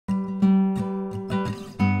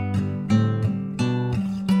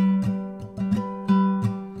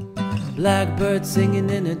Blackbird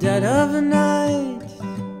singing in the dead of the night.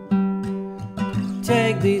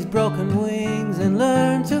 Take these broken wings and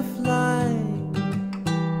learn to fly.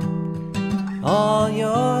 All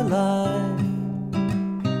your life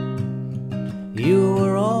you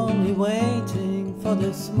were only waiting for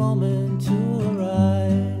this moment to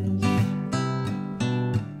arise.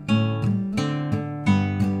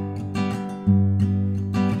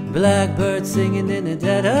 Blackbird singing in the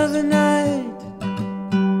dead of the night.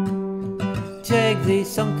 Take these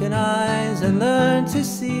sunken eyes and learn to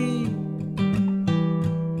see.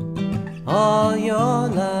 All your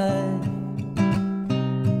life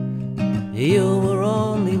you were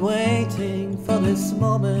only waiting for this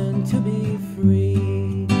moment to be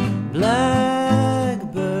free. Blackbird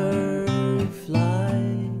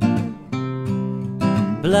fly,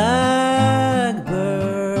 blackbird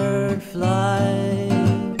fly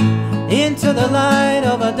into the light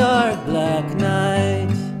of a dark black night.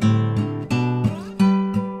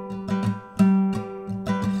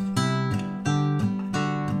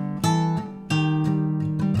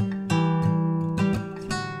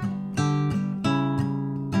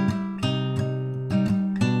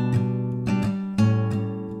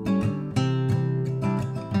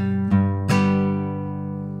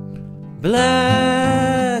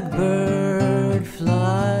 Blackbird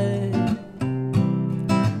fly,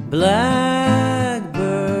 blackbird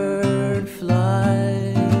fly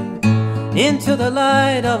into the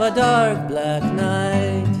light of a dark black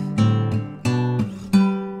night.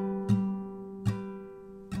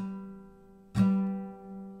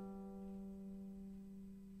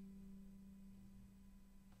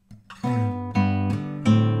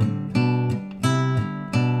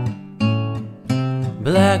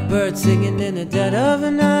 Blackbird singing in the dead of the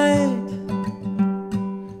night.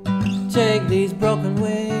 Take these broken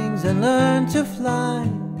wings and learn to fly.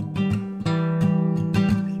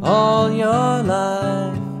 All your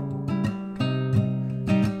life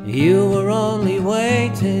you were only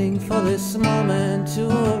waiting for this moment to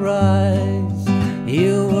arise.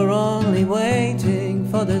 You were only waiting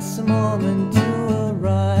for this moment to arise.